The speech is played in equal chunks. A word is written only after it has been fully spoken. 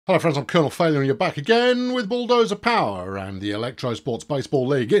Hello friends, I'm Colonel Failure and you're back again with Bulldozer Power and the Electro Sports Baseball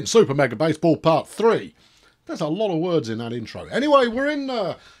League in Super Mega Baseball Part 3. There's a lot of words in that intro. Anyway, we're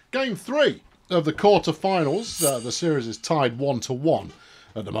in Game 3 of the quarter-finals. The series is tied 1-1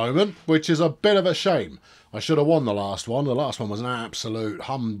 at the moment, which is a bit of a shame. I should have won the last one. The last one was an absolute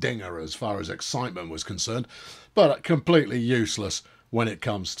humdinger as far as excitement was concerned, but completely useless when it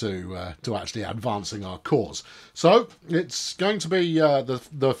comes to actually advancing our cause. So it's going to be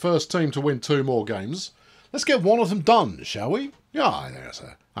the first team to win 2 more games. Let's get one of them done, shall we? Yeah, I think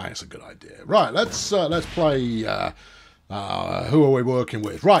that's a good idea. Right, let's play. Who are we working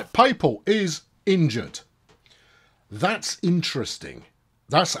with? Right, Papal is injured. That's interesting.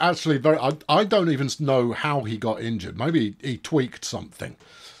 That's actually very. I don't even know how he got injured. Maybe he tweaked something.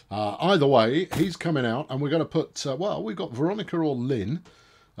 Either way, he's coming out, and we're going to put, well, we've got Veronica or Lynn.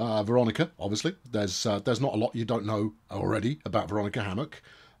 Veronica, obviously. There's not a lot you don't know already about Veronica Hammock,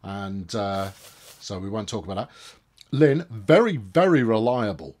 and so we won't talk about that. Lynn, very, very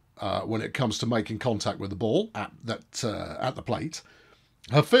reliable when it comes to making contact with the ball at the plate.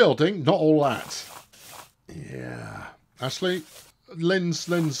 Her fielding, not all that. Yeah. Actually, Lynn's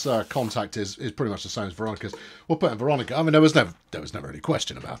contact is pretty much the same as Veronica's. We'll put in Veronica. I mean, there was never any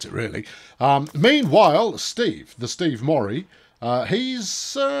question about it, really. Meanwhile, the Steve Morrie,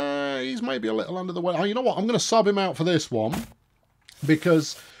 he's maybe a little under the weather. Oh, you know what? I'm going to sub him out for this one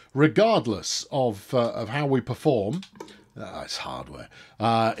because regardless of how we perform, it's hardware.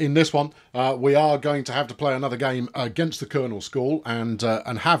 In this one, we are going to have to play another game against the Colonel School, and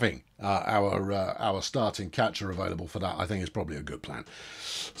having our starting catcher available for that, I think, is probably a good plan.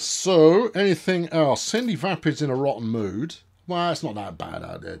 So, anything else? Cindy Vapid's in a rotten mood. Well, it's not that bad.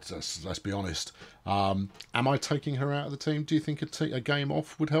 Let's be honest. Am I taking her out of the team? Do you think a game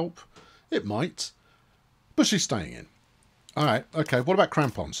off would help? It might, but she's staying in. All right. Okay. What about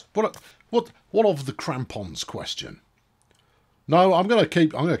crampons? What of the crampons question? No, I'm gonna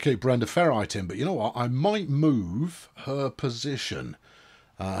keep Brenda Ferrite in, but you know what? I might move her position.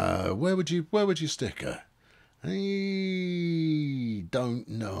 Where would you stick her? I don't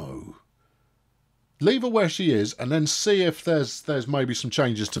know. Leave her where she is, and then see if there's maybe some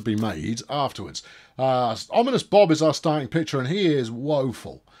changes to be made afterwards. Ominous Bob is our starting pitcher, and he is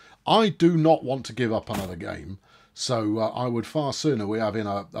woeful. I do not want to give up another game, so I would far sooner we have in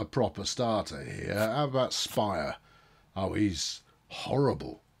a proper starter here. How about Spire? Oh, he's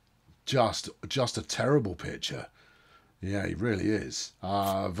horrible. Just a terrible pitcher. Yeah, he really is.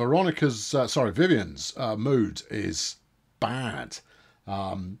 Vivian's mood is bad.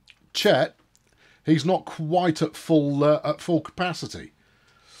 Chet, he's not quite at full capacity.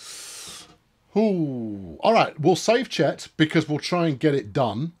 Ooh. All right, we'll save Chet because we'll try and get it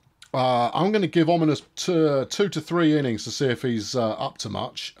done. I'm going to give Ominous 2 to 3 innings to see if he's up to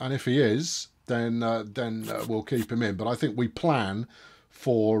much, and if he is, then we'll keep him in. But I think we plan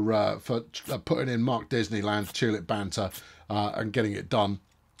for putting in Mark Disneyland, Tulip Banter, and getting it done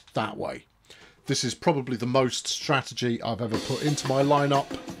that way. This is probably the most strategy I've ever put into my lineup.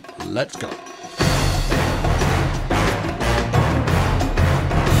 Let's go.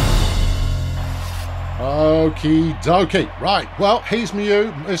 Okie dokie. Right, well, here's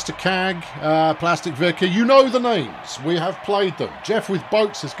Mew, Mr. Cag, Plastic Vicar. You know the names. We have played them. Jeff with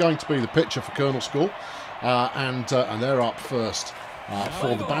Boats is going to be the pitcher for Colonel School, and they're up first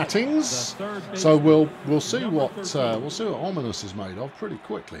for the battings. So we'll see what Ominous is made of pretty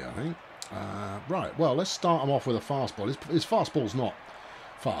quickly, I think. Right, well, let's start him off with a fastball. His fastball's not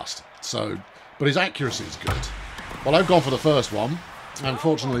fast, but his accuracy is good. Well, I've gone for the first one.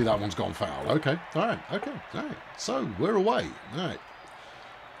 Unfortunately, that one's gone foul. Okay, all right. So we're away. All right.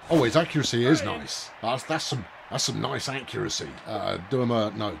 Oh, his accuracy is nice. That's some nice accuracy. Do him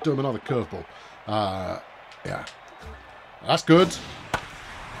another curveball. Yeah, that's good.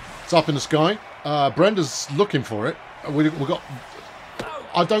 It's up in the sky. Brenda's looking for it. We got.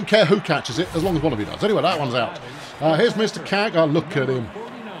 I don't care who catches it as long as one of you does. Anyway, that one's out. Here's Mr. Cag. Oh, look at him,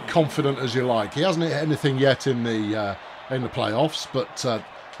 confident as you like. He hasn't hit anything yet in the playoffs, but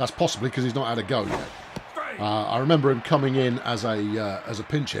that's possibly because he's not had a go yet. I remember him coming in as a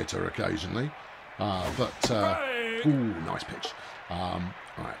pinch hitter occasionally, ooh, nice pitch.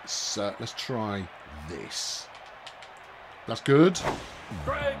 Right, so let's try this. That's good.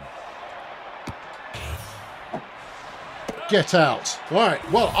 Get out.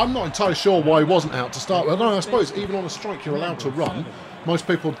 Right, well, I'm not entirely sure why he wasn't out to start with. No, I suppose even on a strike you're allowed to run. Most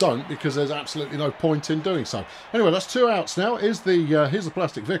people don't because there's absolutely no point in doing so. Anyway, that's 2 outs now. Here's the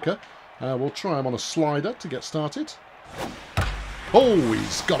Plastic Vicar. We'll try him on a slider to get started. Oh,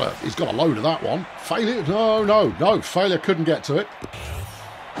 he's got a load of that one. Failure? No. Failure couldn't get to it.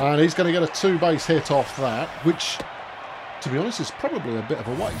 And he's going to get a 2-base hit off that, which, to be honest, is probably a bit of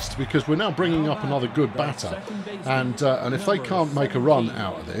a waste because we're now bringing up another good batter. And if they can't make a run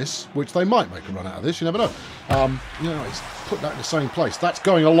out of this, which they might make a run out of this, you never know. You know, it's put that in the same place. That's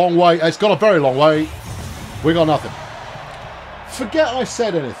going a long way. It's gone a very long way. We got nothing. Forget I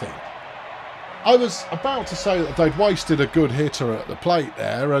said anything. I was about to say that they'd wasted a good hitter at the plate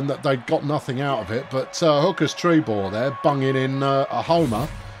there and that they'd got nothing out of it, but Hooker's tree ball there, bunging in a homer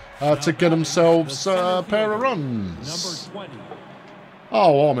to get themselves a pair of runs.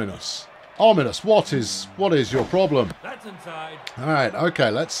 Oh, ominous. Ominous. What is your problem? That's inside. All right, okay,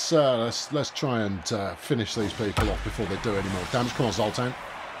 let's try and finish these people off before they do any more damage. Come on, Zoltan.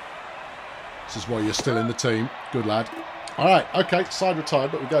 This is why you're still in the team. Good lad. All right, okay, side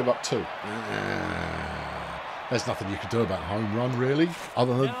retired, but we gave up 2. There's nothing you can do about a home run, really,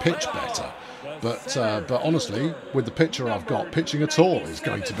 other than pitch better. But honestly, with the pitcher I've got, pitching at all is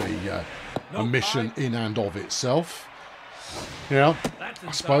going to be a mission in and of itself. Yeah,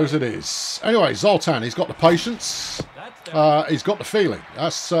 I suppose it is. Anyway, Zoltan, he's got the patience. He's got the feeling.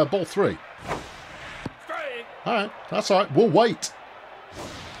 That's ball 3. All right, that's all right. We'll wait.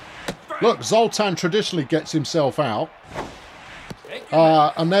 Look, Zoltan traditionally gets himself out.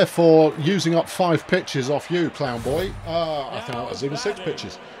 And therefore, using up 5 pitches off you, clown boy. I think that was even 6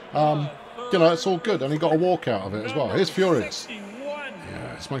 pitches. You know, it's all good. And he got a walk out of it as well. Here's Furious.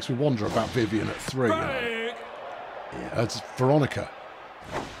 Yeah, this makes me wonder about Vivian at 3. You know. Yeah, it's Veronica.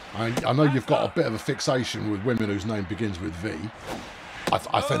 I know you've got a bit of a fixation with women whose name begins with V.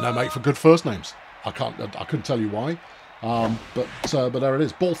 I think they make for good first names. I couldn't tell you why. But there it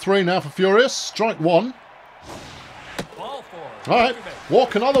is. Ball 3 now for Furious. Strike 1. Ball 4. All right,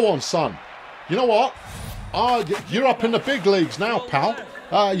 walk another one, son. You know what? You're up in the big leagues now, pal.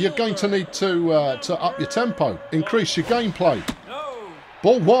 You're going to need to up your tempo, increase your gameplay.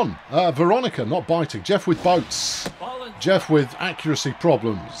 Ball 1. Veronica not biting. Jeff with boats. Jeff with accuracy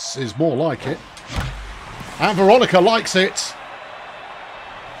problems is more like it. And Veronica likes it.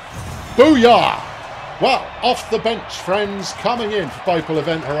 Booyah! Well, off the bench, friends, coming in for Maple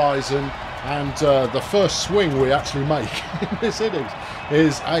Event Horizon. And the first swing we actually make in this innings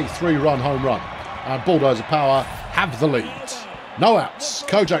is a 3-run home run. And Bulldozer Power have the lead. No outs.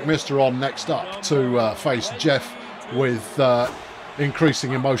 Kojak Mister on next up to face Jeff with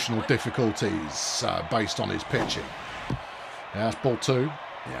increasing emotional difficulties based on his pitching. Yeah, that's ball 2.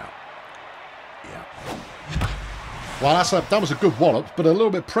 Yeah. Well, that was a good wallop, but a little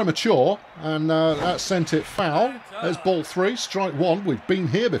bit premature, and that sent it foul. There's ball 3, strike 1. We've been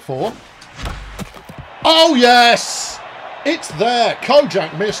here before. Oh, yes! It's there.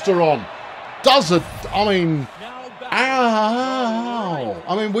 Kojak Mister on. Ow!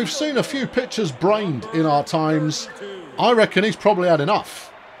 I mean, we've seen a few pitchers brained in our times. I reckon he's probably had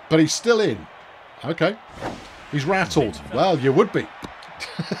enough, but he's still in. Okay. He's rattled. Well, you would be.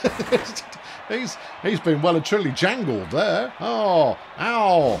 He's been well and truly jangled there. Oh,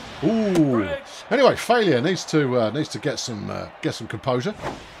 ow, ooh. Anyway, failure needs to get some composure.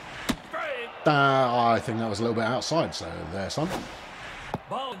 I think that was a little bit outside, so there, son.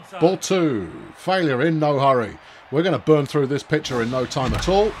 Ball 2, failure in no hurry. We're going to burn through this pitcher in no time at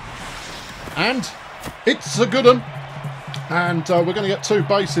all, and it's a good one. And we're going to get 2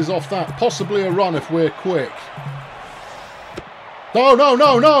 bases off that, possibly a run if we're quick. No.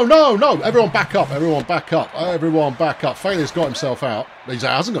 Everyone back up. Everyone back up. Failure's got himself out. He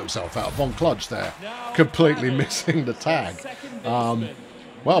hasn't got himself out. Von Kludge there, completely missing the tag.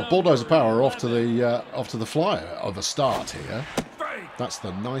 Well, Bulldozer Power are off to the flyer of a start here. That's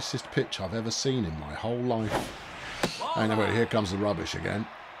the nicest pitch I've ever seen in my whole life. Anyway, here comes the rubbish again.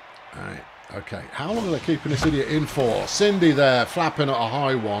 All right. Okay, how long are they keeping this idiot in for? Cindy there, flapping at a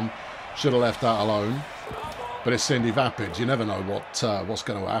high one. Should have left that alone. But it's Cindy Vapid. You never know what's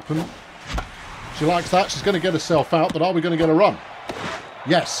going to happen. She likes that. She's going to get herself out, but are we going to get a run?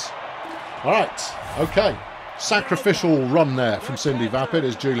 Yes. All right. Okay. Sacrificial run there from Cindy Vapid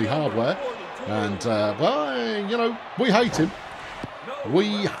is Julie Hardware. And, well, you know, we hate him.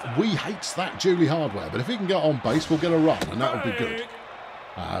 We hate that Julie Hardware. But if he can get on base, we'll get a run, and that'll be good.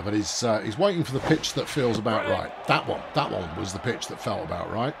 But he's waiting for the pitch that feels about right. That one was the pitch that felt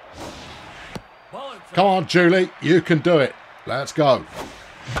about right. Come on, Julie, you can do it. Let's go.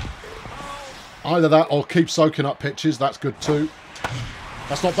 Either that or keep soaking up pitches. That's good too.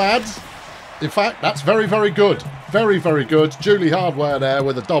 That's not bad. In fact, that's very, very good. Very, very good. Julie Hardware there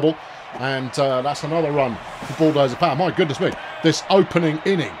with a double. And that's another run for Bulldozer Power. My goodness me. This opening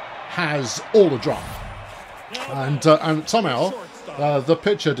inning has all the drama. And somehow the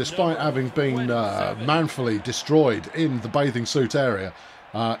pitcher, despite having been manfully destroyed in the bathing suit area,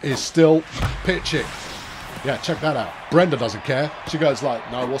 is still pitching. Yeah, check that out. Brenda doesn't care. She goes like,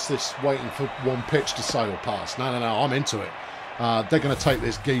 no, what's this waiting for one pitch to sail past? No, I'm into it. They're going to take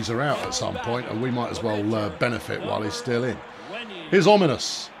this geezer out at some point, and we might as well benefit while he's still in. Here's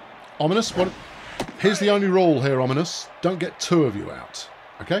Ominous. Ominous, what? Here's the only rule here, Ominous. Don't get two of you out,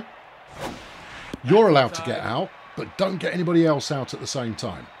 okay? You're allowed to get out, but don't get anybody else out at the same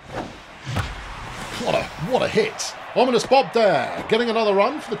time. What a hit. Ominous Bob there, getting another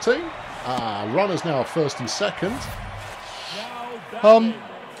run for the team. Runners now first and second.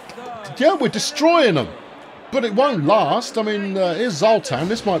 Yeah, we're destroying them, but it won't last. I mean, here's Zoltan.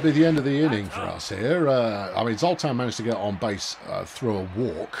 This might be the end of the inning for us here. I mean, Zoltan managed to get on base through a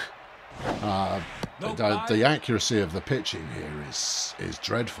walk. The accuracy of the pitching here is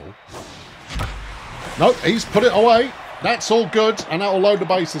dreadful. Nope, he's put it away. That's all good, and that will load the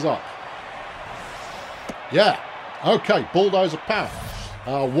bases up. Yeah, okay, Bulldozer Power.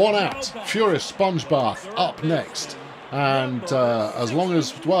 One out. Furious Sponge Bath up next. And as long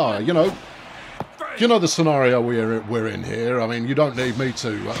as, well, you know the scenario we're in here. I mean, you don't need me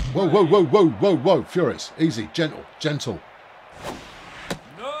to. Whoa. Furious. Easy. Gentle.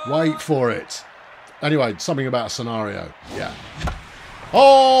 Wait for it. Anyway, something about a scenario. Yeah.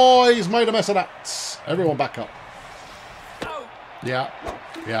 Oh, he's made a mess of that. Everyone back up. Yeah.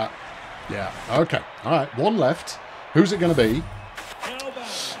 Okay. All right. One left. Who's it going to be?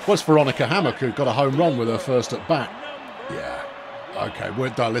 Well, it's Veronica Hammock, who got a home run with her first at bat. Yeah. Okay.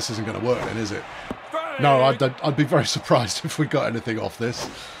 Well, this isn't going to work then, is it? No, I'd be very surprised if we got anything off this.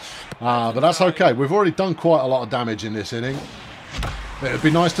 But that's okay. We've already done quite a lot of damage in this inning. It'd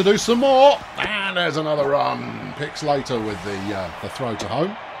be nice to do some more. And there's another run. Picks later with the throw to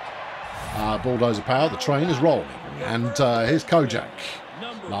home. Bulldozer Power. The train is rolling. And here's Kojak.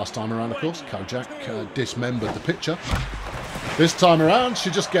 Last time around, of course, Kojak dismembered the pitcher. This time around, she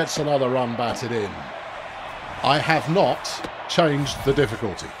just gets another run batted in. I have not changed the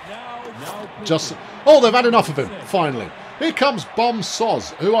difficulty. Oh, they've had enough of him, finally. Here comes Bomb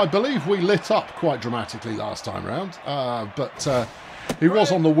Soz, who I believe we lit up quite dramatically last time round. But he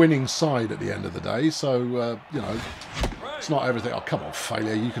was on the winning side at the end of the day, so, you know, it's not everything. Oh, come on,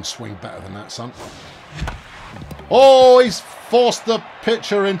 failure. You can swing better than that, son. Oh, he's forced the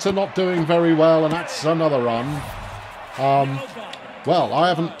pitcher into not doing very well, and that's another run. Well, I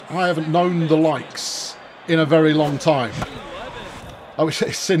haven't known the likes in a very long time. Oh,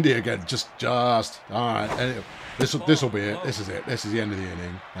 it's Cindy again. Just all right. Anyway, this will be it. This is it. This is the end of the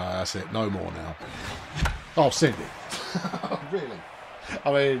inning. That's it. No more now. Oh, Cindy. Really?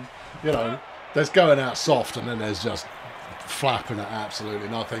 I mean, you know, there's going out soft, and then there's just flapping at absolutely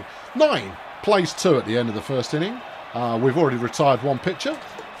nothing. 9 plays 2 at the end of the first inning. We've already retired one pitcher.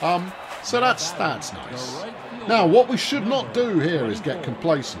 So that's nice. Now, what we should not do here is get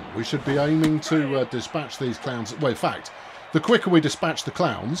complacent. We should be aiming to dispatch these clowns. Well, in fact, the quicker we dispatch the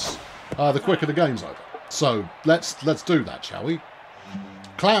clowns, the quicker the game's over. So let's do that, shall we?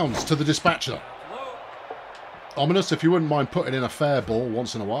 Clowns to the dispatcher. Ominous, if you wouldn't mind putting in a fair ball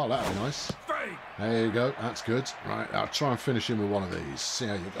once in a while, that'd be nice. There you go. That's good. Right, I'll try and finish him with one of these. See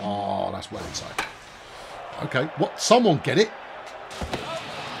how you go. Oh, that's well inside. Okay, what? Someone get it.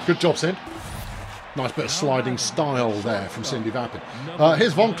 Good job, Cindy. Nice bit of sliding style there from Cindy Vapid.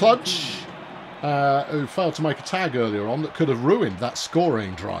 Here's Von Kludge, who failed to make a tag earlier on that could have ruined that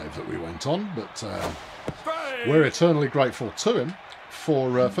scoring drive that we went on. But we're eternally grateful to him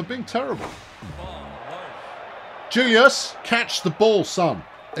for being terrible. Julius, catch the ball, son.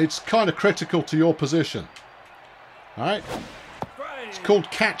 It's kind of critical to your position. All right? It's called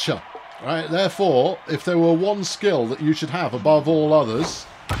catcher. Right? Therefore, if there were one skill that you should have above all others,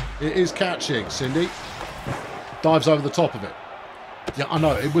 it is catching. Cindy dives over the top of it. Yeah, I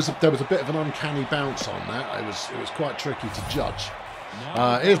know. There was a bit of an uncanny bounce on that. It was quite tricky to judge.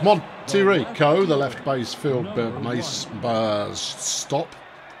 Here's Monterico, the left base field stop.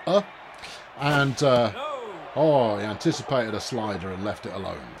 And he anticipated a slider and left it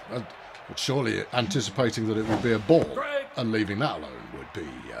alone. But surely anticipating that it would be a ball and leaving that alone would be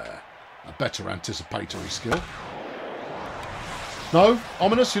a better anticipatory skill. No,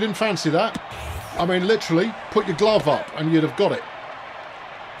 Ominous, you didn't fancy that. I mean, literally, put your glove up and you'd have got it.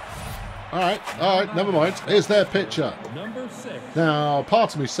 All right, never mind. Here's their pitcher. Now,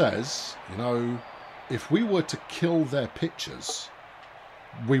 part of me says, you know, if we were to kill their pitchers,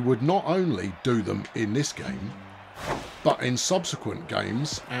 we would not only do them in this game, but in subsequent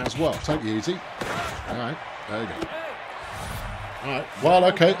games as well. Take it easy. All right, there you go. All right, well,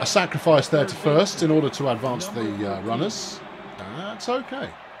 okay, a sacrifice there to first in order to advance the runners. That's okay.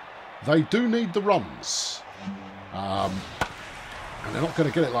 They do need the runs. And they're not going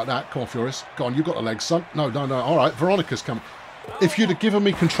to get it like that. Come on, Furious. Go on, you've got the legs, son. No, no, no. All right, Veronica's coming. If you'd have given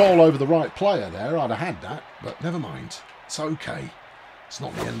me control over the right player there, I'd have had that. But never mind. It's okay. It's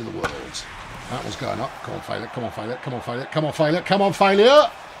not the end of the world. That one's going up. Come on, failure. Come on, failure. Come on, failure. Come on, failure. Come on,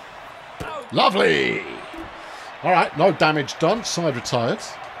 failure. Lovely. All right, no damage done. Side retired.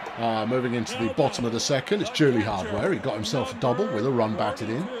 Moving into the bottom of the second. It's Julie Hardware. He got himself a double with a run batted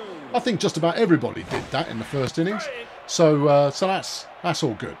in. I think just about everybody did that in the first innings. So that's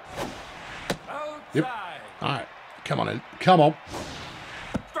all good. Yep. All right. Come on in. Come on.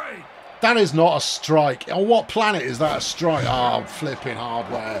 That is not a strike. On what planet is that a strike? Oh, flipping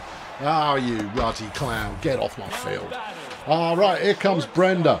Hardware. Oh, you ruddy clown. Get off my field. All right, here comes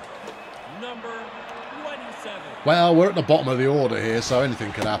Brenda. Well, we're at the bottom of the order here, so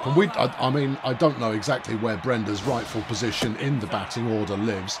anything could happen. I mean, I don't know exactly where Brenda's rightful position in the batting order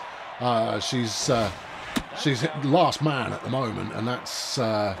lives. She's last man at the moment, and that's...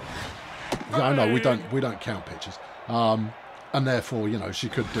 I know we don't count pitches. And therefore, you know, she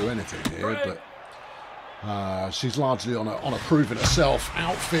could do anything here, but she's largely on a proving herself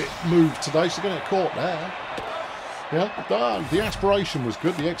outfit move today. She's going to get caught there. Yeah, the aspiration was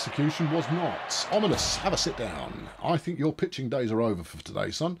good. The execution was not. Ominous, have a sit down. I think your pitching days are over for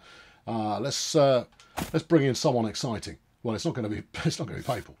today, son. Let's bring in someone exciting. Well, it's not going to be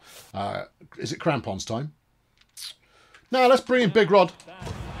Papal. Is it Crampons time? No, let's bring in Big Rod.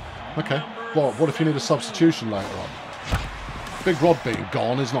 Okay. Well, what if you need a substitution later on? Big Rod being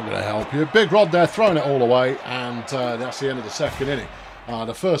gone is not going to help you. Big Rod there throwing it all away, and that's the end of the second inning.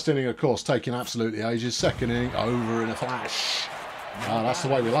 The first inning, of course, taking absolutely ages. Second inning, over in a flash. That's the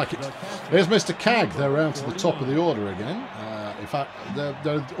way we like it. Here's Mr. Cag. They're around to the top of the order again. In fact,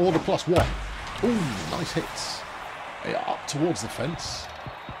 they're order +1. Ooh, nice hits. Yeah, up towards the fence.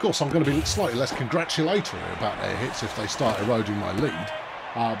 Of course, I'm going to be slightly less congratulatory about their hits if they start eroding my lead.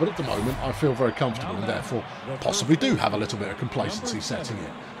 But at the moment, I feel very comfortable and therefore possibly do have a little bit of complacency setting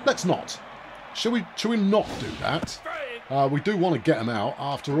in. Let's not. Shall we not do that? We do want to get them out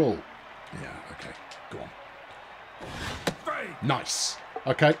after all. Yeah, okay. Go on. Nice.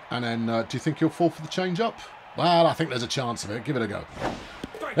 Okay, and then do you think he'll fall for the change-up? Well, I think there's a chance of it. Give it a go.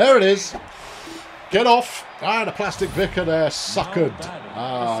 There it is. Get off. The plastic vicar there suckered.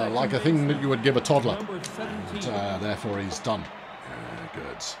 Like a thing that you would give a toddler. And therefore he's done.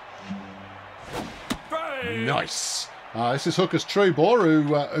 Good. Nice. This is Hooker's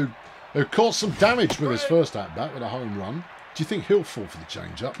Trebor, who caused some damage with his first at-bat with a home run. Do you think he'll fall for the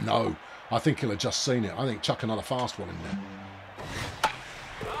change-up? No. I think he'll have just seen it. I think chuck another fast one in there.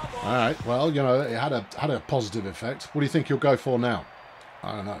 All right. Well, you know, it had a positive effect. What do you think he'll go for now?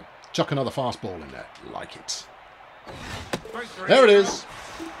 I don't know. Chuck another fastball in there. Like it. There it is.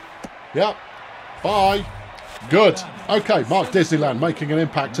 Yep. Bye. Good. Okay, Mark Disneyland making an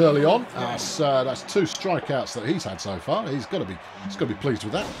impact early on. That's 2 strikeouts that he's had so far. He's got to be pleased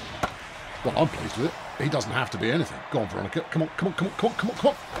with that. Well, I'm pleased with it. He doesn't have to be anything. Go on, Veronica. Come on, come on, come on, come on, come on,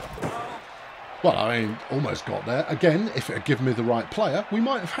 come on. Well, I mean, almost got there. Again, if it had given me the right player, we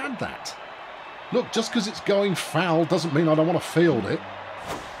might have had that. Look, just because it's going foul doesn't mean I don't want to field it.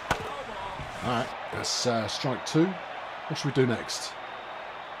 All right, that's strike 2. What should we do next?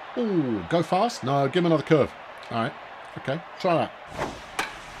 Oh, go fast? No, give him another curve. All right, okay, try that.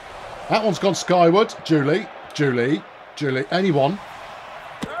 That one's gone skyward. Julie, anyone?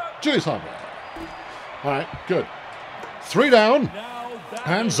 Julie's Hardware. All right, good. 3 down,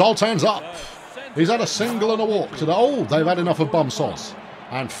 and Zoltan's up. He's had a single and a walk today. Oh, they've had enough of bum sauce.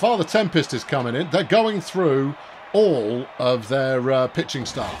 And Father Tempest is coming in. They're going through all of their pitching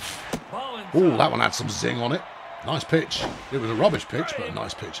staff. Oh, that one had some zing on it. Nice pitch. It was a rubbish pitch, but a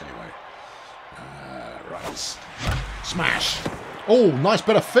nice pitch anyway. Right. Smash. Oh, nice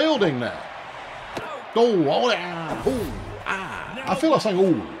bit of fielding there. Oh, yeah. Oh, ah. I feel like saying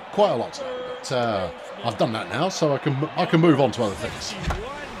oh quite a lot today, but I've done that now, so I can move on to other things.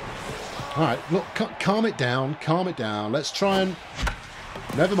 All right, look, calm it down, calm it down. Let's try and...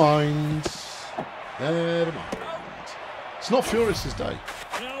 Never mind. Never mind. It's not Furious's day.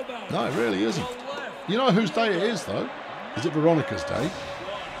 No, it really isn't. You know whose day it is, though? Is it Veronica's day?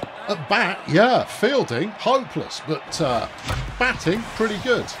 At bat, yeah. Fielding, hopeless. But batting, pretty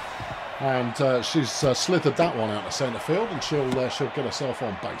good. And she's slithered that one out of centre field, and she'll get herself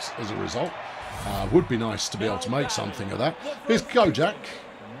on base as a result. Would be nice to be able to make something of that. Here's Kojak,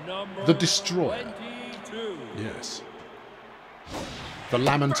 the Destroyer. Yes. The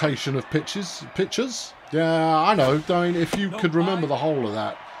lamentation of pitchers. Yeah, I know. I mean, if you could remember the whole of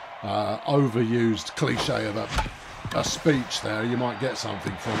that overused cliche of a speech there, you might get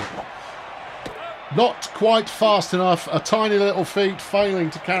something from it. Not quite fast enough. A tiny little feet failing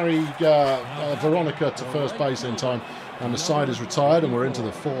to carry Veronica to first base in time. And the side is retired, and we're into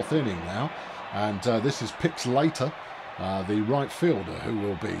the 4th inning now. And this is Pix Later, the right fielder, who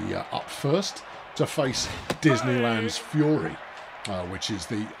will be up first to face Disneyland's Fury, which is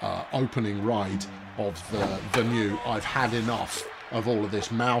the opening ride of the new I've had enough of all of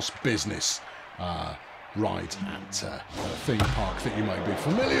this mouse business ride at a theme park that you may be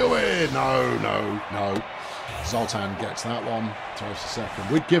familiar with. No. Zoltan gets that one. Throws the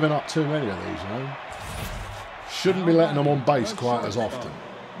second. We've given up too many of these, you know. Shouldn't be letting them on base quite as often.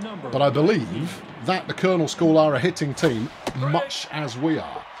 But I believe that the Colonel School are a hitting team, much as we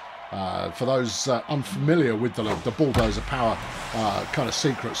are. For those unfamiliar with the Bulldozer Power kind of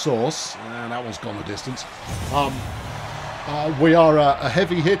secret sauce, and that one's gone the distance. We are a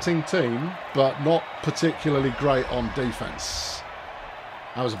heavy hitting team, but not particularly great on defence.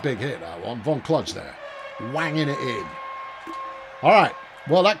 That was a big hit, that one. Von Kludge there, wanging it in. All right.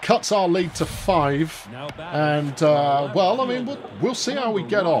 Well, that cuts our lead to 5, and well, I mean, we'll see how we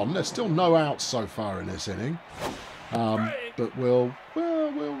get on. There's still no outs so far in this inning, but we'll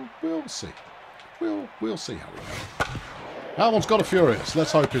see. We'll see how we go. That one's got a Furious.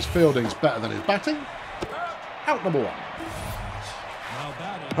 Let's hope his fielding's better than his batting. Out number 1.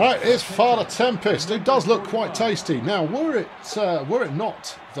 Right, here's Father Tempest. It does look quite tasty. Now, were it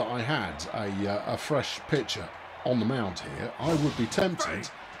not that I had a fresh pitcher on the mound here, I would be tempted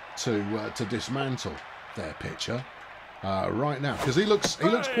to dismantle their pitcher right now, because he looks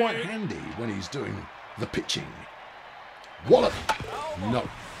quite handy when he's doing the pitching. Wallop!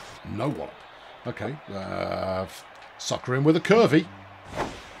 No wallop. Okay, sucker in with a curvy.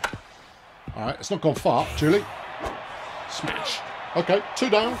 All right, it's not gone far, Julie. Smash. Okay, 2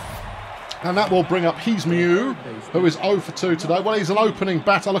 down. And that will bring up He's Mew, who is 0 for 2 today. Well, he's an opening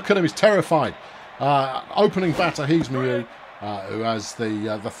batter. Look at him, he's terrified. Opening batter He's Mew, who has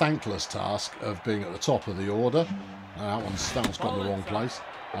the thankless task of being at the top of the order. That one's gone the wrong place.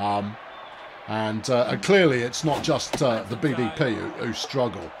 And clearly it's not just the BDP who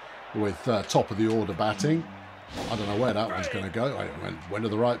struggle with top of the order batting. I don't know where that one's going to go. I went to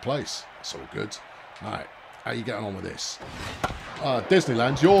the right place. That's all good. All right, how are you getting on with this?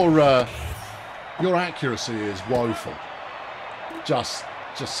 Disneyland, your accuracy is woeful. Just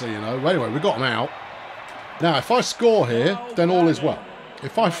so you know. Anyway, we got them out. Now, if I score here, then all is well.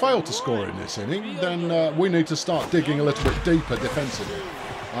 If I fail to score in this inning, then we need to start digging a little bit deeper defensively.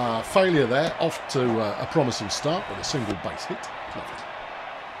 Failure there, off to a promising start with a single base hit. Love it.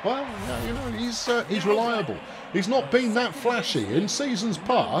 Well, you know, he's reliable. He's not been that flashy. In seasons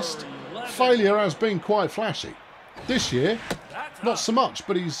past, failure has been quite flashy. This year, not so much,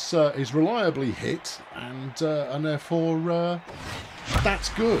 but he's reliably hit, and therefore that's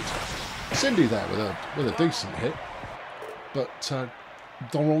good. Cindy there with a decent hit, but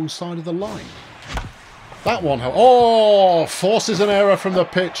the wrong side of the line. That one, forces an error from the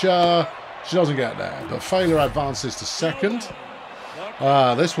pitcher. She doesn't get there, but failure advances to second.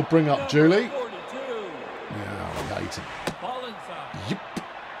 This will bring up Julie. Yeah, we hate him. Yep,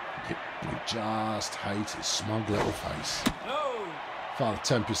 we just hate his smug little face. Father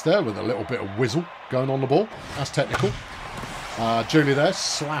Tempest there with a little bit of whizzle going on the ball. That's technical. Julie there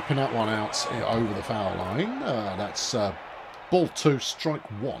slapping that one out over the foul line. That's ball 2, strike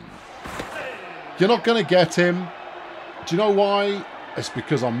 1. You're not going to get him. Do you know why? It's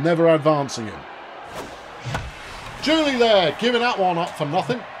because I'm never advancing him. Julie there, giving that one up for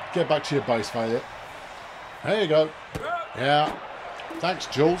nothing. Get back to your base, failure. There you go. Yeah. Thanks,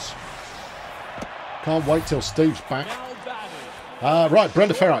 Jules. Can't wait till Steve's back. Right,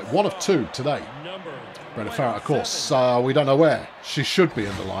 Brenda Ferrite, 1 of 2 today. Brenda Ferrite, of course, we don't know where. She should be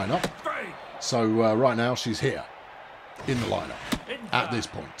in the lineup. So right now she's here in the lineup at this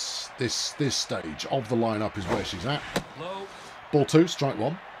point. This stage of the lineup is where she's at. Ball 2, strike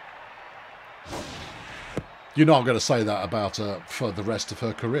 1. You know I'm going to say that about her for the rest of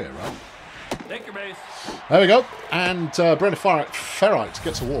her career, right? Take your base. There we go. And Brenda Ferrite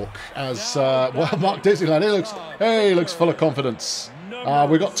gets a walk as well. Mark Disneyland. He looks full of confidence.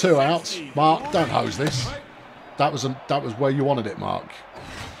 We got 2 outs. Mark, don't hose this. That was where you wanted it, Mark.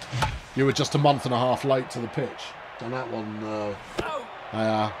 You were just a month and a half late to the pitch. Done that one. Oh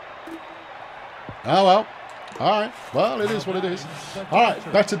well. All right. Well, it is what it is. All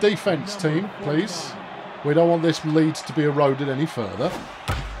right. Better defence, team, please. We don't want this lead to be eroded any further.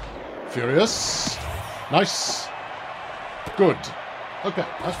 Furious. Nice. Good. Okay,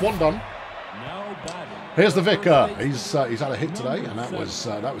 that's 1 done. Here's the Vicar. He's had a hit today, and that was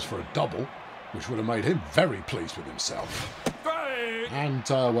for a double, which would have made him very pleased with himself. And,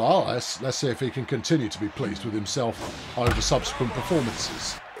 well, let's see if he can continue to be pleased with himself over subsequent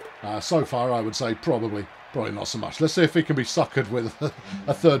performances. So far, I would say probably not so much. Let's see if he can be suckered with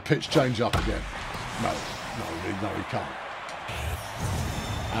a third pitch change up again. No, he can't.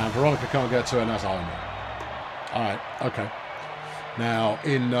 And Veronica can't get to it, and that's home run. All right, okay. Now,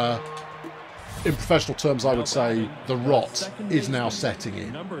 in professional terms, I would say the rot is now setting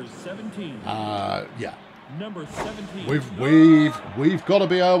in. Yeah. Number 17. We've got to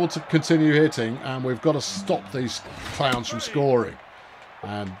be able to continue hitting, and we've got to stop these clowns from scoring.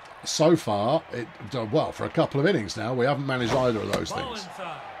 And so far, well, for a couple of innings now, we haven't managed either of those things.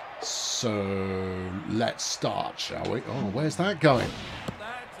 So let's start, shall we? Oh, where's that going?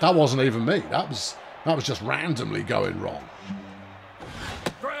 That wasn't even me. That was just randomly going wrong.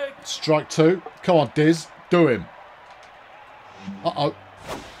 Strike two. Come on, Diz. Do him. Uh-oh.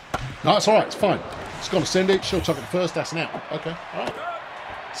 No, it's all right. It's fine. It's gone to Cindy. She'll chuck it first. That's an out. Okay. All right.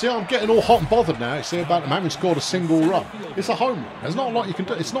 See, I'm getting all hot and bothered now. You see about them having scored a single run. It's a home run. There's not a lot you can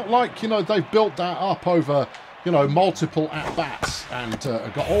do. It's not like, you know, they've built that up over, you know, multiple at-bats and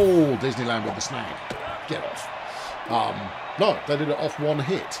got all Disneyland with the snag. Get off. No, they did it off one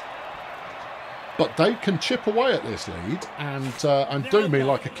hit. But they can chip away at this lead and do me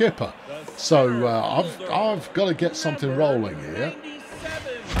like a kipper. So I've got to get something rolling here.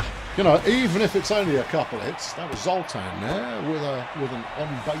 You know, even if it's only a couple hits, that was Zoltan there with an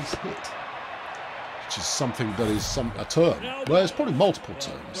on-base hit, which is something that is a term. Well, it's probably multiple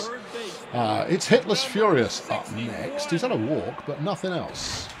terms. It's Hitless Furious up next. He's had a walk, but nothing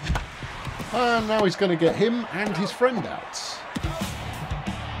else. And now he's going to get him and his friend out.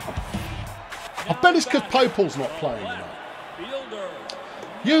 I bet it's because Papal's not playing tonight.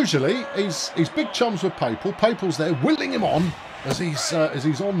 Usually, he's big chums with Papal. Papal's there, willing him on as he's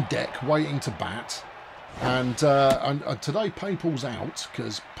on deck waiting to bat. And today Papal's out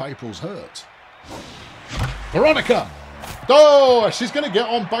because Papal's hurt. Veronica! Oh, she's going to get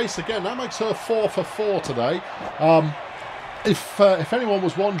on base again. That makes her 4 for 4 today. If anyone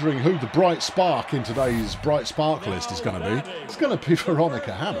was wondering who the bright spark in today's bright spark list is going to be, it's going to be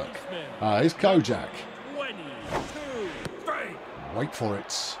Veronica Hammock. Here's Kojak. Wait for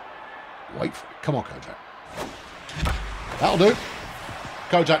it. Wait for it. Come on, Kojak. That'll do.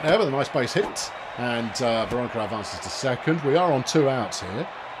 Kojak there with a nice base hit. And Veronica advances to second. We are on 2 outs here.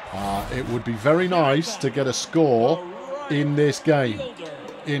 It would be very nice to get a score in this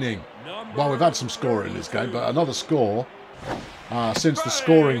inning. Well, we've had some scoring in this game, but another score since the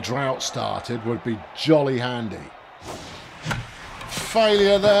scoring drought started would be jolly handy.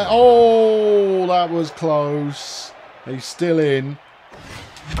 Failure there. Oh, that was close. He's still in.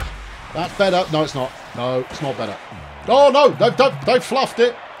 That's better. No, it's not. No, it's not better. Oh, no, they've fluffed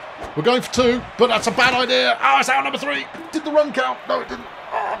it. We're going for 2, but that's a bad idea. Oh, it's out number 3. Did the run count? No, it didn't.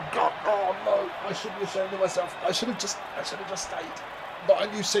 Oh, God. Oh, no. I shouldn't be ashamed of myself. I should have just stayed. But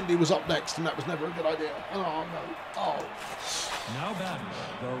I knew Cindy was up next, and that was never a good idea. Oh, no. Oh. Now batting,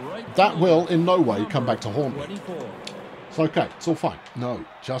 the right that will in no way come back to haunt me. It's okay. It's all fine. No,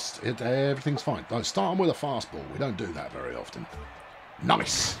 everything's fine. Don't start them with a fastball. We don't do that very often.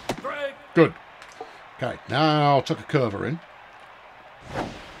 Nice. Good. Okay, now chuck a curver in.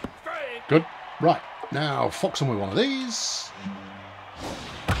 Good. Right. Now fox him with one of these.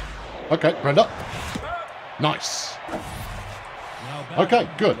 Okay, Brenda. Nice. Okay,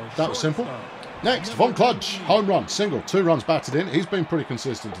 good. That was simple. Next, Von Kludge. Home run, single, 2 runs batted in. He's been pretty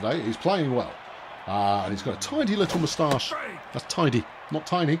consistent today. He's playing well. And he's got a tiny little moustache. That's tiny, not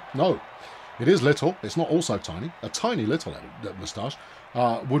tiny. No, it is little. It's not also tiny. A tiny little moustache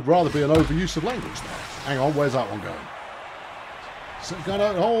would rather be an overuse of language there. Hang on, where's that one going? So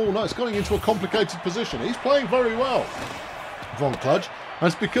oh, no, it's going into a complicated position. He's playing very well, Von Kludge. And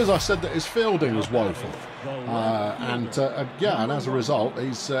it's because I said that his fielding was woeful. Yeah, and as a result,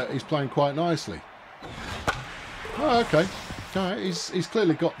 he's playing quite nicely. Oh, okay. All right, he's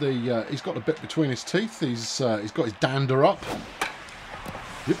clearly got he's got a bit between his teeth. He's got his dander up.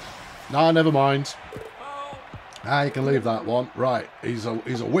 Yep. No, never mind. You can leave that one. Right, he's a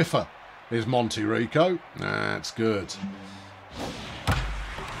whiffer. Is Monty Rico. That's good.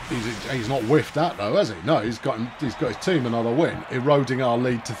 He's not whiffed that though, has he? No, he's got his team another win, eroding our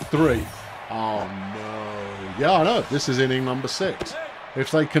lead to 3. Oh no! Yeah, I know. This is inning number 6.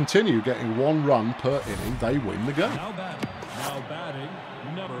 If they continue getting 1 run per inning, they win the game. Now batting,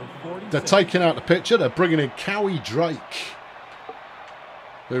 number 46. They're taking out the pitcher. They're bringing in Cowie Drake,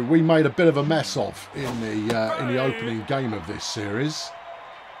 who we made a bit of a mess of in the opening game of this series.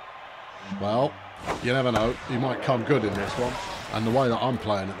 Well, you never know. He might come good in this one. And the way that I'm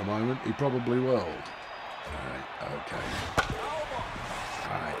playing at the moment, he probably will. Right, okay.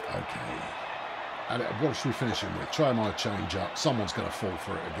 Okay. And what should we finish him with? Try him on a change up. Someone's going to fall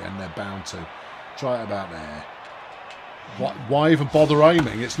for it again. They're bound to. Try it about there. Why even bother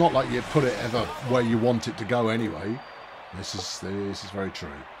aiming? It's not like you put it ever where you want it to go anyway. This is very true.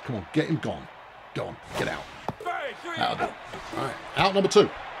 Come on, get him gone. Go on, get out. Out of it. All right, out number 2.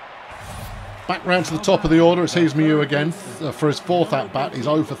 Back round to the top of the order. It's He's Me You again for his 4th at bat. He's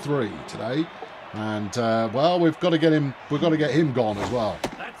 0 for 3 today, and well, we've got to get him. We've got to get him gone as well.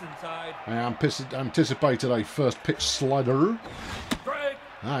 That's inside. I anticipated a first pitch slider.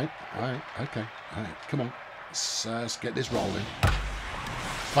 All right, okay, all right. Come on, let's get this rolling.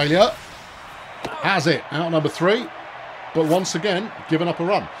 Failure. Has it. Out number 3. But once again, giving up a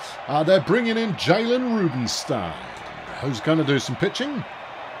run. They're bringing in Jalen Rubenstein, who's going to do some pitching.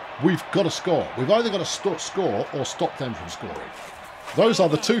 We've got to score. We've either got to score or stop them from scoring. Those are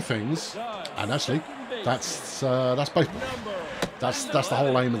the 2 things. And actually, that's baseball. That's the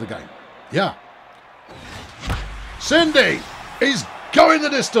whole aim of the game. Yeah. Cindy is going the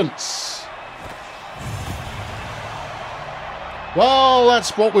distance. Well,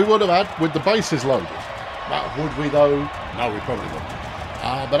 that's what we would have had with the bases loaded. Would we, though? No, we probably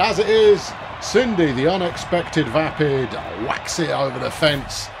wouldn't. But as it is, Cindy, the unexpected vapid, whacks it over the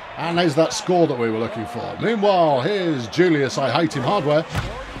fence. And there's that score that we were looking for. Meanwhile, here's Julius, I Hate Him Hardware.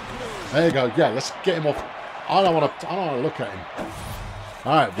 There you go. Yeah, let's get him off. I don't want to look at him.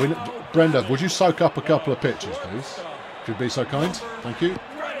 All right, Brenda, would you soak up a couple of pitches, please? If you'd be so kind. Thank you.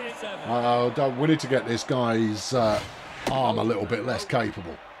 We need to get this guy's arm a little bit less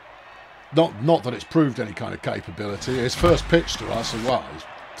capable. Not that it's proved any kind of capability. His first pitch to us, well, his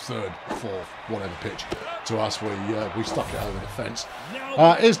 3rd, 4th, whatever pitch to us, we stuck it over the fence.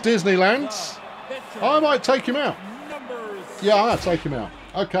 Is Disneyland? I might take him out. Yeah, I'll take him out.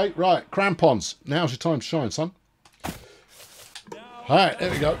 Okay, right. Crampons. Now's your time to shine, son. All right,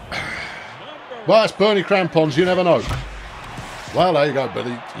 there we go. Well, it's Bernie Crampons. You never know. Well, there you go,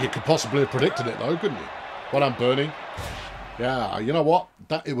 buddy. You could possibly have predicted it, though, couldn't you? Well done, Bernie. Yeah, you know what?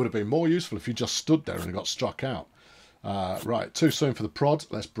 It would have been more useful if you just stood there and got struck out. Right, too soon for the prod.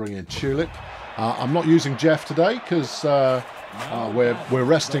 Let's bring in Tulip. I'm not using Jeff today because we're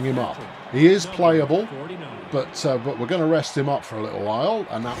resting him up. He is playable, but we're going to rest him up for a little while,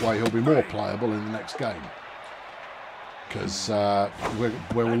 and that way he'll be more playable in the next game. Because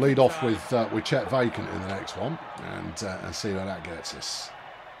we'll lead off with Chet Vacant in the next one, and see where that gets us.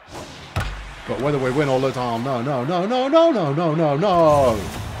 But whether we win or lose, oh no.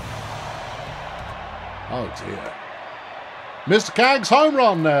 Oh dear. Mr. Cagg's home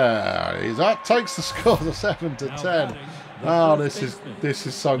run there. That takes the score to 7-10. Oh, this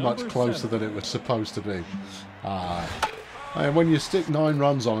is so much closer than it was supposed to be. And when you stick 9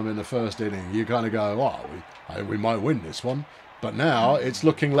 runs on them in the first inning, you kind of go, oh, we might win this one. But now it's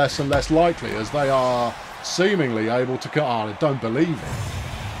looking less and less likely as they are seemingly able to cut. Oh, I don't believe it.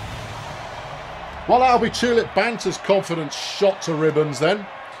 Well, that'll be Tulip Banter's confidence shot to ribbons then.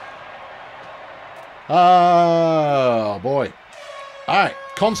 Oh, boy. All right,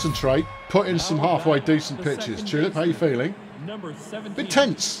 concentrate. Put in some halfway decent pitches. Tulip, how are you feeling? Bit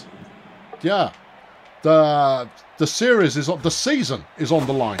tense. Yeah. The series is on. The season is on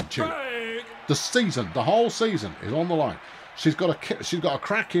the line, Tulip. The whole season is on the line. She's got a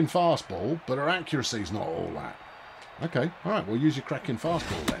cracking fastball, but her accuracy's not all that. Okay, all right, we'll use your cracking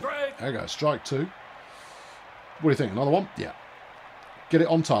fastball then. There you go, strike 2. What do you think? Another one? Yeah. Get it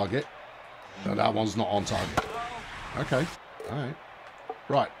on target. No, that one's not on target. Okay, all right.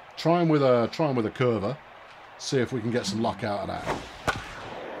 Right, try him with a curver. See if we can get some luck out of that.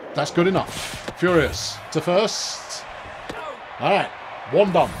 That's good enough. Furious to first. All right,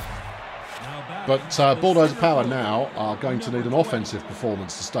 1 done. But Bulldozer Power now are going to need an offensive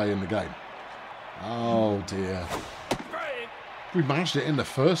performance to stay in the game. Oh dear. We managed it in the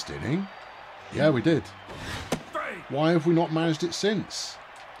first inning. Yeah, we did. Why have we not managed it since?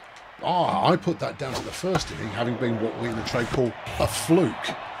 I put that down to the first inning having been what we in the trade call a fluke.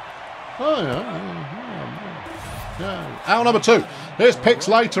 Oh yeah. Out number 2. Here's Pix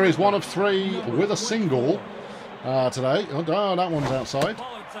Later. He's 1 of 3 with a single today. Oh, that one's outside.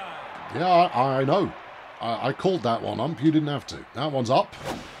 Yeah, I know. I called that one up. You didn't have to. That one's up.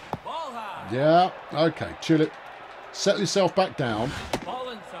 Yeah, okay. Tulip, settle yourself back down.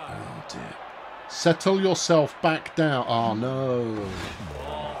 Oh, dear. Settle yourself back down. Oh, no.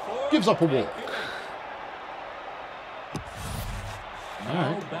 Gives up a walk. All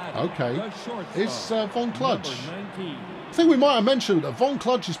right. Okay. It's Von Kludge. I think we might have mentioned that Von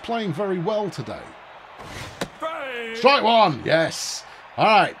Kludge is playing very well today. Strike 1. Yes. All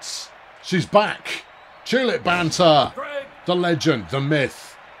right. She's back. Tulip Banter. The legend, the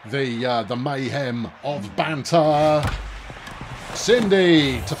myth, the mayhem of banter.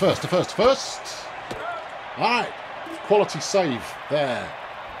 Cindy to first. All right, quality save there.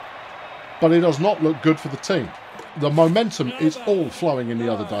 But it does not look good for the team. The momentum is all flowing in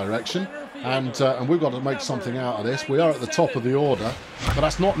the other direction, and we've got to make something out of this. We are at the top of the order, but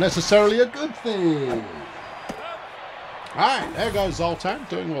that's not necessarily a good thing. All right, there goes Zoltan,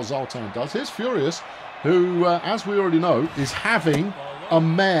 doing what Zoltan does. Here's Furious, who, as we already know, is having a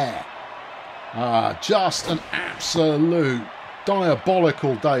mare. Just an absolute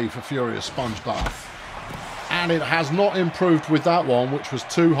diabolical day for Furious Sponge Bath. And it has not improved with that one, which was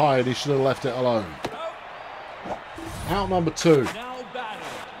too high and he should have left it alone. Out number 2.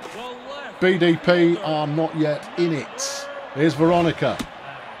 BDP are not yet in it. Here's Veronica.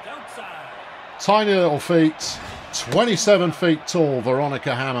 Tiny little feet. 27 feet tall,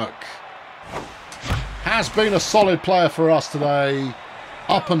 Veronica Hammock. Has been a solid player for us today,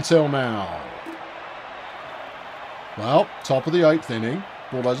 up until now. Well, top of the 8th inning.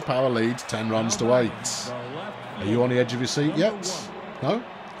 Bulldozer Power leads 10 runs to 8. Are you on the edge of your seat yet? No?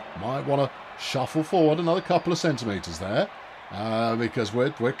 Might want to shuffle forward another couple of centimetres there, because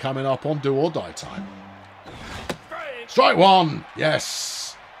we're coming up on do or die time. Strike 1!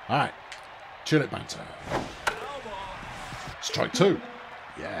 Yes! Alright. Chill it, banter. Strike 2.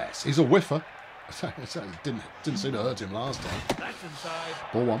 Yes, he's a whiffer. Didn't seem to hurt him last time.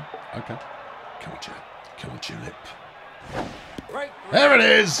 Ball 1. Okay. Come on, Chillip. Come on, Chillip. There it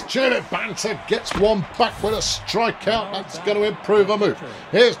is. Chillip banter gets one back with a strikeout. That's going to improve a move.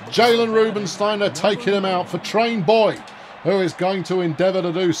 Here's Jalen Rubenstein. They're taking him out for Train Boy, who is going to endeavour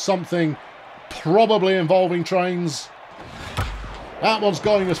to do something probably involving trains. That one's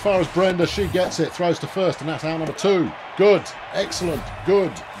going as far as Brenda. She gets it, throws to first, and that's out number 2. Good, excellent,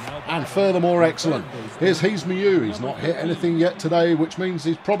 good, and furthermore excellent. Here's He's Me You. He's not hit anything yet today, which means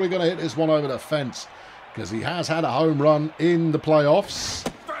he's probably going to hit this one over the fence, because he has had a home run in the playoffs.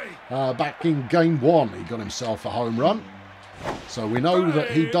 Back in game 1, he got himself a home run. So we know that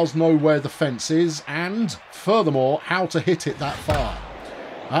he does know where the fence is, and furthermore, how to hit it that far.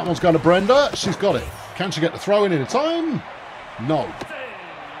 That one's going to Brenda. She's got it. Can she get the throw in time? No.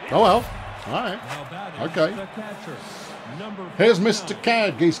 Oh well. All right. Okay. Here's Mr.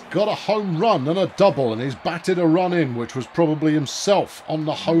 Cag. He's got a home run and a double, and he's batted a run in, which was probably himself on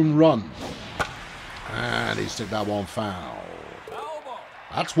the home run. And he's took that one foul.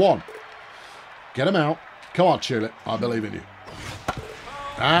 That's 1. Get him out. Come on, Tulip. I believe in you.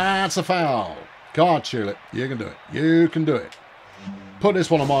 That's a foul. Come on, Tulip. You can do it. You can do it. Put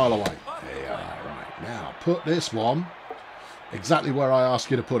this one a mile away. There you are. Right. Now, put this one exactly where I ask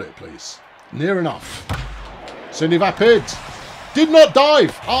you to put it, please. Near enough. Cindy Vapid did not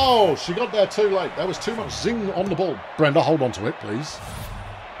dive. Oh, she got there too late. There was too much zing on the ball. Brenda, hold on to it, please.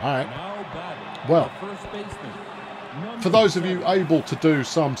 All right. Well, for those of you able to do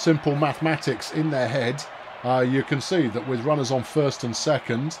some simple mathematics in their head, you can see that with runners on first and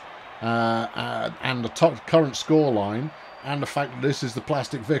second, and the current score line, and the fact that this is the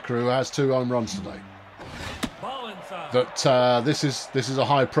Plastic Vicar who has 2 home runs today, that this is a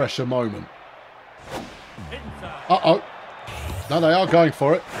high pressure moment. Uh-oh. No, they are going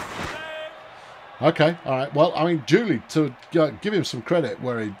for it. Okay, all right. Well, I mean, Julie, to give him some credit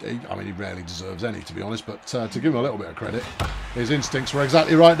where he rarely deserves any, to be honest, but to give him a little bit of credit, his instincts were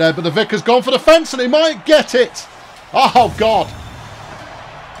exactly right there, but the Vicar's gone for the fence and he might get it. Oh, God.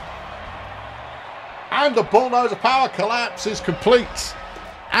 And the Bulldozer Power collapse is complete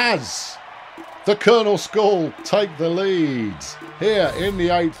as the Colonel School take the lead here in the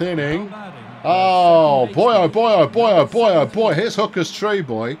 8th inning. Oh, boy, oh, boy, oh, boy, oh, boy, oh, boy. Here's Hooker's tree,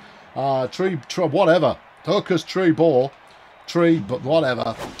 boy. Tree, whatever. Hooker's tree ball. Tree, but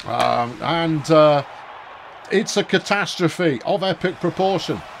whatever. It's a catastrophe of epic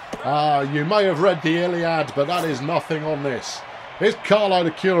proportion. You may have read the Iliad, but that is nothing on this. Here's Carlo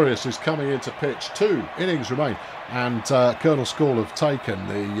the Curious, who's coming into pitch. 2 innings remain. And Colonel School have taken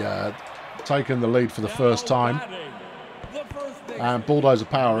the lead for the first time. And Bulldozer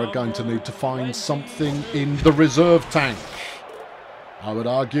Power are going to need to find something in the reserve tank. I would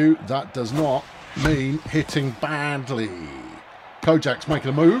argue that does not mean hitting badly. Kojak's making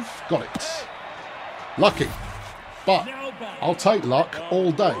a move. Got it. Lucky. But I'll take luck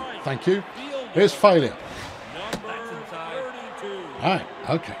all day. Thank you. Here's failure. Alright,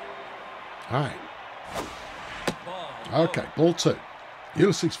 okay. Alright. Okay, ball 2.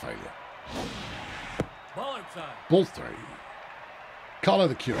 Ulysses failure. Ball 3. Carlo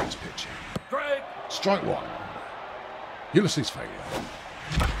the Curious pitching. Strike 1. Ulysses failure.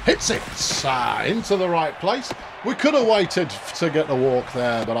 Hits it into the right place. We could have waited to get the walk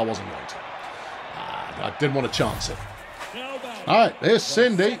there, but I wasn't waiting. I didn't want to chance it. All right, here's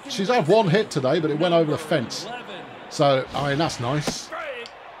Cindy. She's had one hit today, but it went over the fence. So, I mean, that's nice.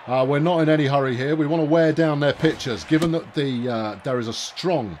 We're not in any hurry here. We want to wear down their pitchers, given that there is a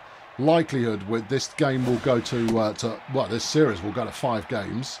strong likelihood with this game will go to this series will go to 5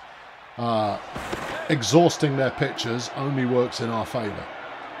 games. Exhausting their pitchers only works in our favour.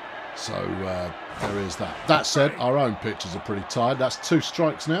 So there is that. That said, our own pitchers are pretty tired. That's 2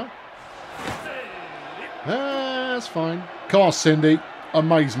 strikes now. That's fine. Come on, Cindy.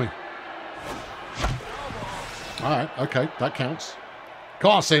 Amaze me. Alright, okay, that counts.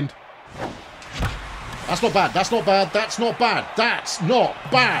 Come on, Cindy. That's not bad. That's not bad. That's not bad. That's not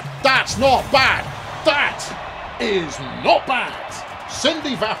bad. That's not bad. That is not bad.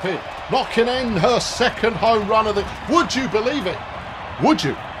 Cindy Vapid knocking in her 2nd home run of the... Would you believe it? Would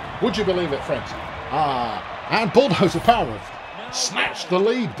you? Would you believe it, friends? And Bulldozer Power snatched the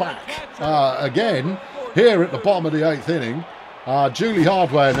lead back again here at the bottom of the 8th inning. Julie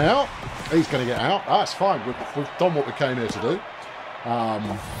Hardware now. He's going to get out. That's fine. We've done what we came here to do.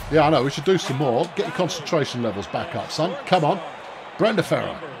 Yeah, I know. We should do some more. Get your concentration levels back up, son. Come on. Brenda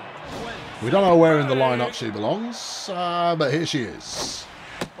Ferrer. We don't know where in the lineup she belongs, but here she is.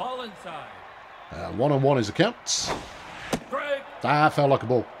 1-on-1 is a count. That felt like a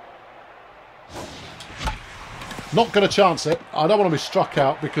ball. Not going to chance it. I don't want to be struck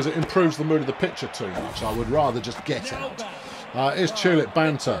out because it improves the mood of the pitcher too much. I would rather just get out. Here's Tulip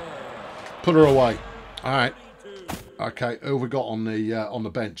Banter. Put her away. All right. Okay, who have we got on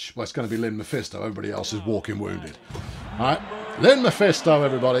the bench? Well, it's going to be Lynn Mephisto. Everybody else is walking wounded. All right. Lynn Mephisto,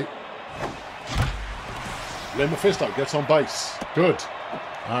 everybody. Lynn Mephisto gets on base. Good.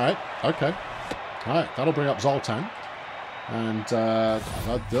 All right. Okay. All right. That'll bring up Zoltan. And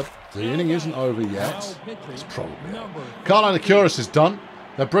the inning isn't over yet. It's probably Carolina Curis is done.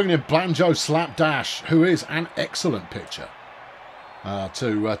 They're bringing in Banjo Slapdash, who is an excellent pitcher.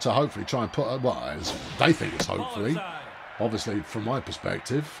 To hopefully try and put... Well, as they think it's hopefully. Obviously, from my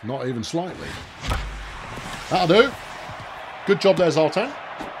perspective, not even slightly. That'll do. Good job there, Zoltan.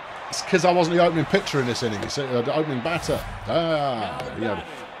 It's because I wasn't the opening pitcher in this inning. It's the opening batter. Yeah.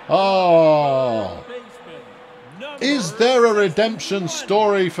 Oh... Is there a redemption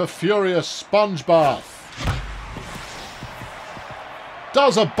story for Furious Spongebath?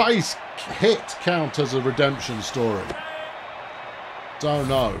 Does a base hit count as a redemption story? Don't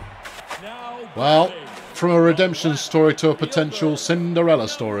know. Well, from a redemption story to a potential Cinderella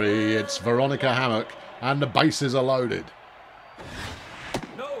story, it's Veronica Hammock and the bases are loaded.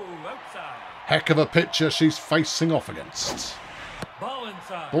 Heck of a pitcher she's facing off against.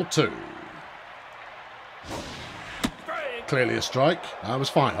 Ball 2. Clearly a strike. I was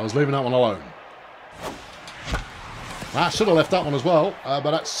fine. I was leaving that one alone. I should have left that one as well,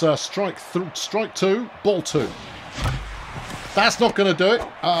 but that's strike 2, ball 2. That's not going to do it.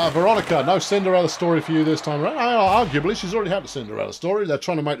 Veronica, no Cinderella story for you this time around. Arguably, she's already had the Cinderella story. They're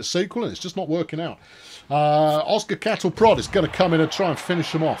trying to make the sequel, and it's just not working out. Oscar Cattle Prod is going to come in and try and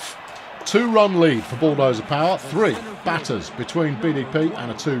finish them off. 2-run lead for Bulldozer Power. 3 batters between BDP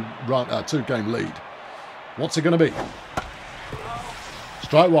and a 2-game lead. What's it going to be?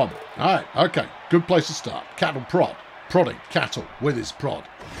 Strike 1. All right, okay. Good place to start. Cattle Prod. Prodding Cattle with his prod.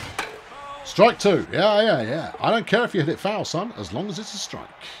 Strike 2. Yeah. I don't care if you hit it foul, son, as long as it's a strike.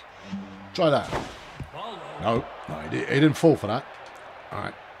 Try that. No, he didn't fall for that. All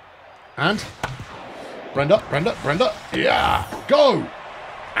right. And? Brenda. Yeah. Go.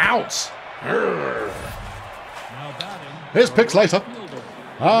 Out. Here's picks later.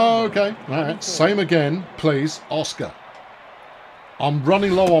 Okay. All right. Same again, please. Oscar. I'm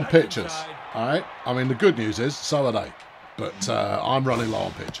running low on pitchers. All right. I mean, the good news is, so are they. But I'm running low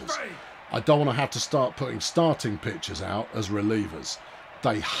on pitchers. I don't want to have to start putting starting pitchers out as relievers.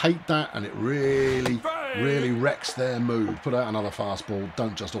 They hate that, and it really, really wrecks their mood. Put out another fastball.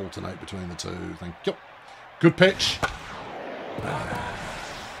 Don't just alternate between the two. Thank you. Good pitch.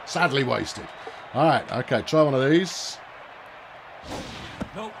 Sadly wasted. All right. Okay. Try one of these.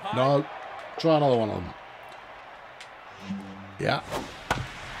 No. Try another one of them. Yeah.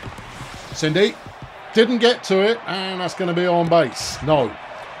 Cindy. Didn't get to it, and that's going to be on base. No.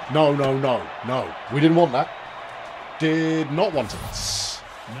 We didn't want that. Did not want it.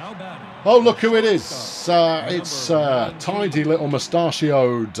 Oh, look who it is. It's tidy little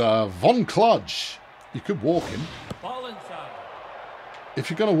mustachioed Von Kludge. You could walk him. If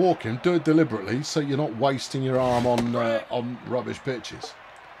you're going to walk him, do it deliberately so you're not wasting your arm on rubbish pitches.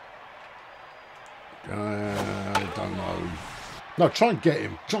 I don't know. No, try and get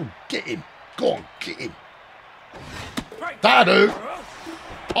him. Try and get him. Go on, get him. That'll do.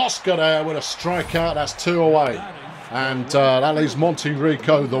 Oscar there with a strikeout. That's 2 away. And that leaves Monty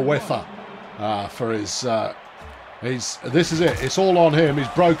Rico the whiffer for his... this is it. It's all on him. He's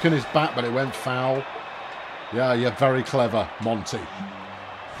broken his bat, but it went foul. Yeah, you're very clever, Monty.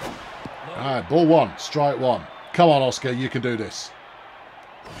 All right, ball 1, strike 1. Come on, Oscar, you can do this.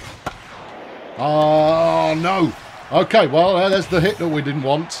 Oh, no. Okay, well, there's the hit that we didn't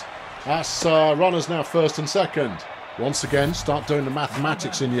want. That's runners now first and second. Once again, start doing the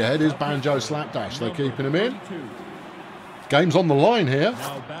mathematics in your head. Is Banjo Slapdash? They're keeping him in. Game's on the line here.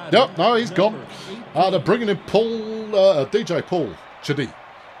 Yep, no, he's gone. They're bringing in DJ Paul Chidi,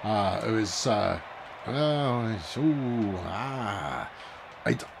 who is...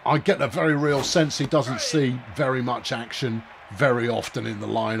 I get a very real sense he doesn't see very much action very often in the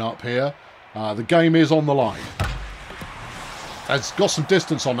lineup here. The game is on the line. Has got some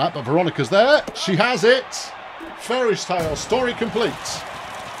distance on that, but Veronica's there. She has it. Fairy's Tale, story complete.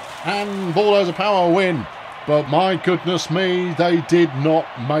 And Bulldozer Power win. But my goodness me, they did not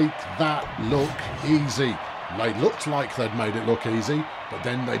make that look easy. They looked like they'd made it look easy, but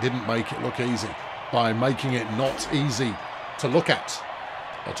then they didn't make it look easy by making it not easy to look at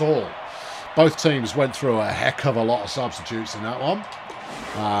all. Both teams went through a heck of a lot of substitutes in that one.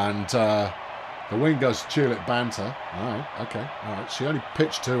 And the win goes to Tulip Banter. All right, okay, all right. She only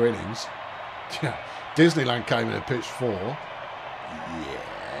pitched 2 innings. Yeah, Disneyland came in and pitched 4.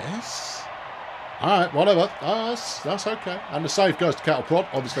 Yes. All right, whatever. That's okay. And the save goes to Cattle Prod,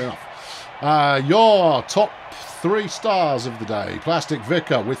 obviously enough. Your top 3 stars of the day. Plastic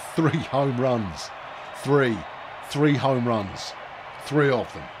Vicar with 3 home runs. 3 home runs. 3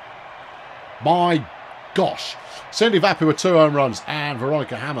 of them. My gosh. Cindy Vappi with 2 home runs, and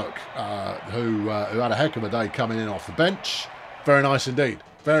Veronica Hammock, who had a heck of a day coming in off the bench. Very nice indeed.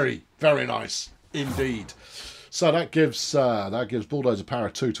 Very, very nice indeed. So that gives Bulldozer Power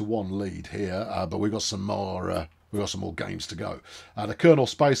a 2-1 lead here, but we've got some more games to go. The Colonel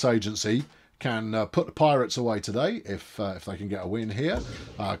Space Agency can put the Pirates away today if they can get a win here.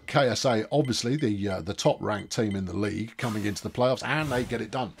 KSA, obviously the top-ranked team in the league, coming into the playoffs, and they get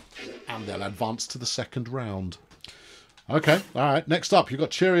it done, and they'll advance to the 2nd round. Okay, all right. Next up, you've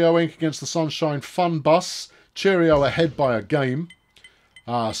got Cheerio Inc. against the Sunshine Fun Bus. Cheerio ahead by a game.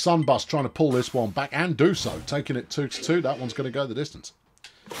 Sunbus trying to pull this one back and do so, taking it 2-2. That one's going to go the distance.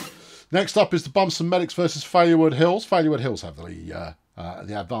 Next up is the Bumps and Medics versus Failurewood Hills. Failurewood Hills have the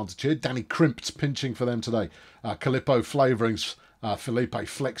advantage here. Danny Crimp's pinching for them today. Calippo Flavourings, Felipe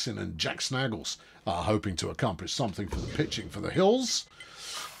Flexin and Jack Snaggles are hoping to accomplish something for the pitching for the Hills.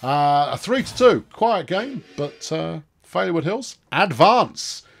 A 3-2. Quiet game, but Failurewood Hills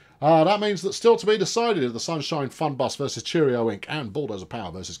advance. That means that still to be decided is the Sunshine Fun Bus versus Cheerio Inc. and Bulldozer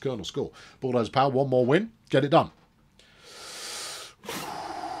Power versus Colonel School. Bulldozer Power, 1 more win. Get it done.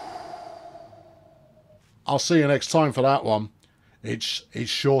 I'll see you next time for that one. It's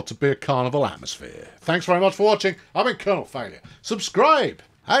sure to be a carnival atmosphere. Thanks very much for watching. I've been Colonel Failure. Subscribe.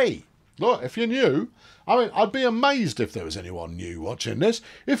 Hey, look, if you're new, I mean, I'd be amazed if there was anyone new watching this.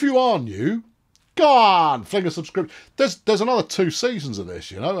 If you are new, go on, fling a subscription. There's another 2 seasons of this,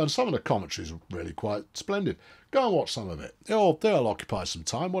 you know, and some of the commentary's really quite splendid. Go and watch some of it. They'll occupy some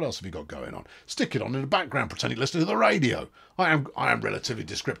time. What else have you got going on? Stick it on in the background, pretend you're listening to the radio. I am relatively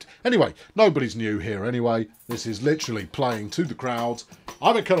descriptive. Anyway, nobody's new here anyway. This is literally playing to the crowd.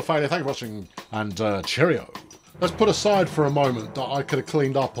 I've been Colonel Failure. Thank you for watching, and cheerio. Let's put aside for a moment that I could have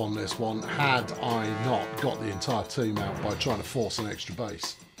cleaned up on this one had I not got the entire team out by trying to force an extra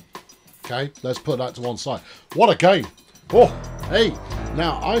base. Okay, let's put that to one side. What a game. Oh, hey.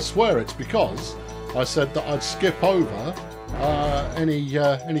 Now, I swear it's because I said that I'd skip over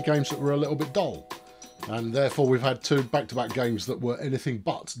any games that were a little bit dull. And therefore, we've had 2 back-to-back games that were anything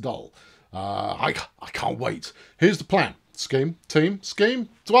but dull. I can't wait. Here's the plan. Scheme.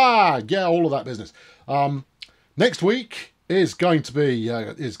 Yeah, all of that business. Next week is going to be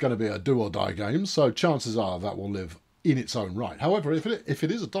a do-or-die game, so chances are that will live in its own right. However, if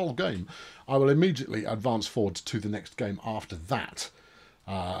it is a dull game, I will immediately advance forward to the next game after that.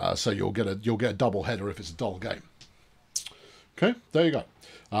 So you'll get a double header if it's a dull game. Okay, there you go.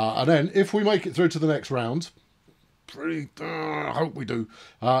 And then if we make it through to the next round, I hope we do.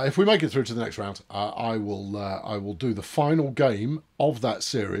 If we make it through to the next round, I will do the final game of that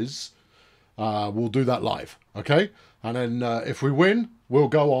series. We'll do that live, okay? And then if we win, we'll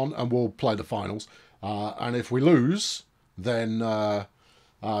go on and we'll play the finals. And if we lose, then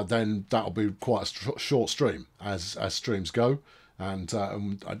that'll be quite a short stream, as streams go. and I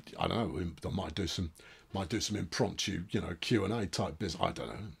don't know, I might do some impromptu, you know, Q&A type business. I don't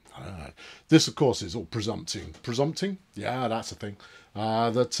know. This, of course, is all presumpting. Yeah, that's a thing.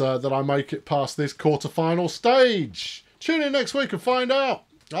 That I make it past this quarter-final stage. Tune in next week and find out.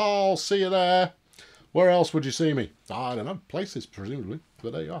 I'll see you there. Where else would you see me? I don't know. Places, presumably.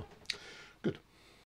 But there you are.